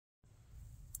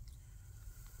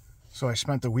So I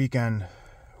spent the weekend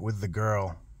with the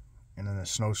girl, and then a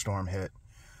snowstorm hit.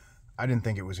 I didn't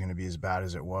think it was going to be as bad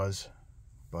as it was,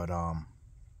 but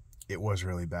it was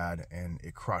really bad, and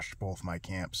it crushed both my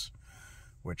camps,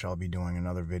 which I'll be doing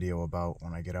another video about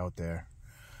when I get out there.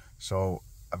 So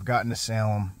I've gotten to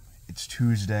Salem. It's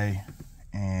Tuesday,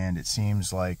 and it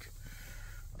seems like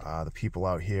the people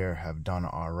out here have done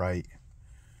all right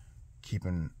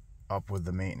keeping up with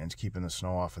the maintenance, keeping the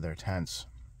snow off of their tents.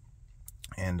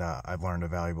 And I've learned a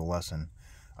valuable lesson.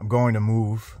 I'm going to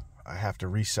move. I have to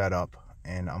reset up,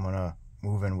 and I'm going to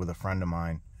move in with a friend of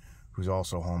mine who's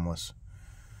also homeless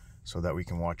so that we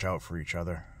can watch out for each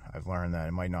other. I've learned that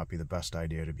it might not be the best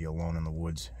idea to be alone in the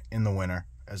woods in the winter.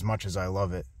 As much as I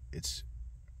love it, it's,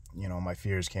 you know, my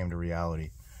fears came to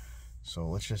reality. So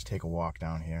let's just take a walk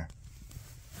down here.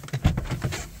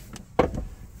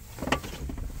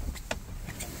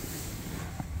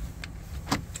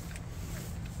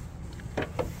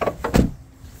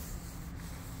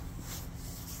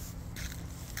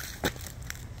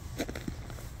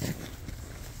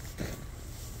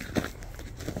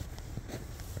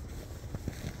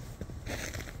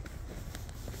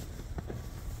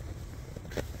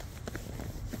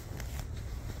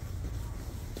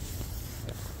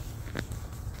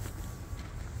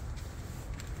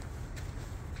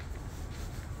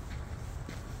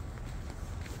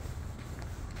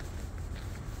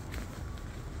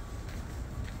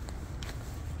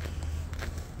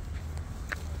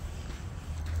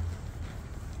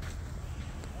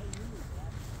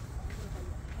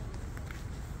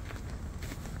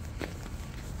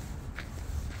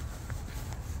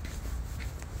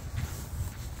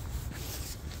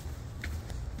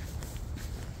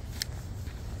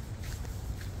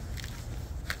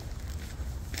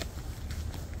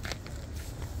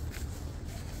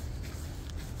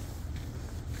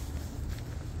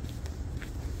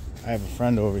 I have a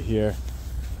friend over here.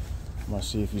 I'm gonna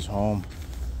see if he's home.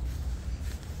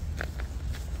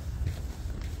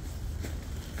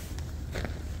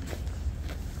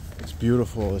 It's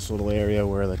beautiful, this little area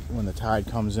where when the tide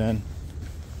comes in.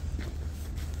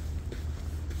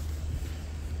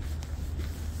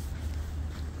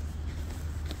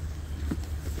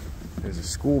 There's a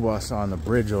school bus on the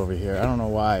bridge over here. I don't know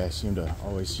why I seem to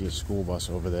always see a school bus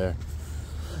over there.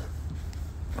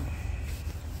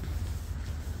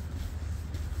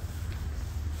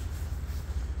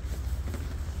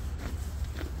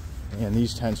 And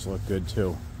these tents look good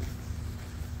too.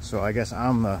 So I guess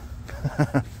I'm the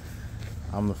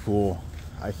I'm the fool.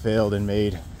 I failed and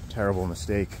made a terrible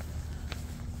mistake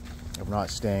of not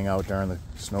staying out during the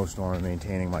snowstorm and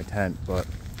maintaining my tent, but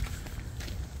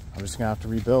I'm just gonna have to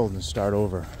rebuild and start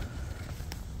over.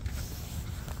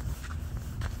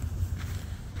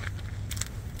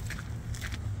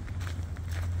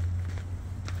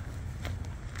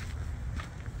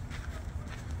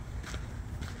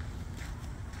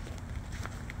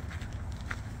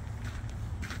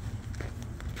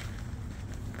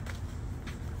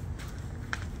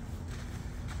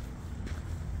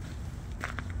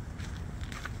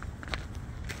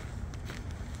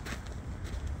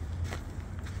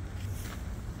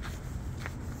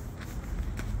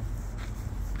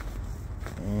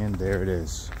 And there it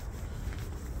is.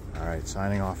 All right,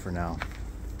 signing off for now.